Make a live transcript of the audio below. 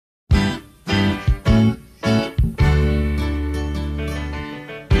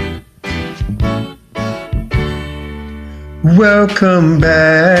Welcome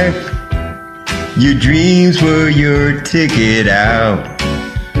back. Your dreams were your ticket out.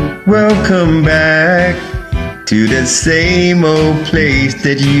 Welcome back to the same old place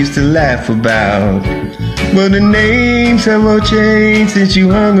that you used to laugh about. Well, the names have all changed since you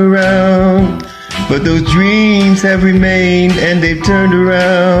hung around, but those dreams have remained and they've turned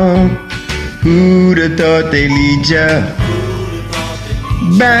around. Who'd have thought they'd lead ya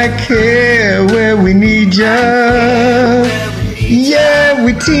back here where we need ya? Yeah,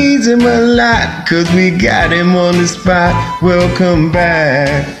 we tease him a lot, 'cause we got him on the spot. Welcome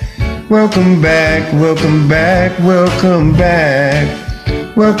back, welcome back, welcome back, welcome back.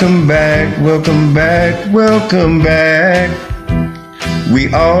 Welcome back, welcome back, welcome back.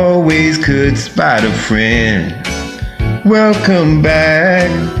 We always could spot a friend. Welcome back.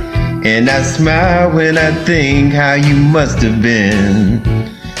 And I smile when I think how you must have been.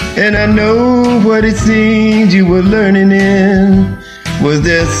 And I know what it seems you were learning in. Was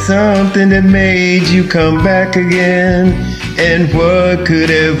there something that made you come back again? And what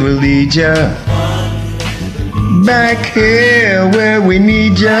could ever lead ya back here where we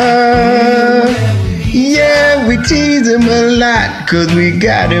need ya? Yeah, we tease him a lot, 'cause we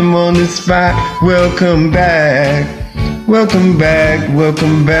got him on the spot. Welcome back, welcome back,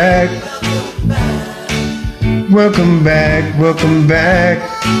 welcome back. Welcome back, welcome back.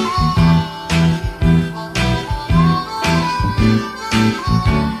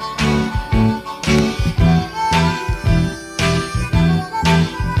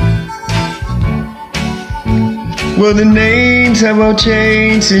 Well, the names have all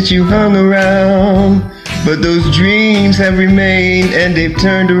changed since you hung around, but those dreams have remained and they've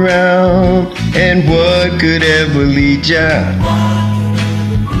turned around. And what could ever lead ya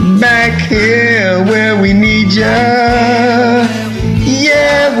back here where we need ya?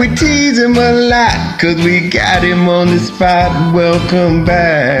 Yeah, we tease him a lot, 'cause we got him on the spot. Welcome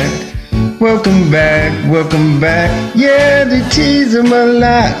back, welcome back, welcome back. Yeah, they tease him a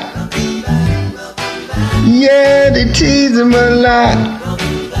lot. Yeah, they tease him a lot.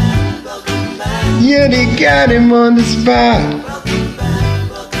 Yeah, they got him on the spot.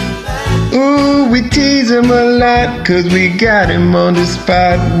 Ooh, we tease him a lot, 'cause we got him on the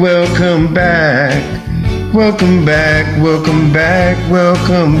spot. Welcome back, welcome back, welcome back,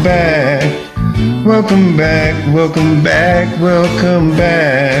 welcome back. Welcome back, welcome back, welcome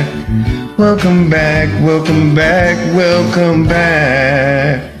back. Welcome back, welcome back, welcome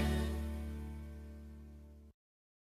back.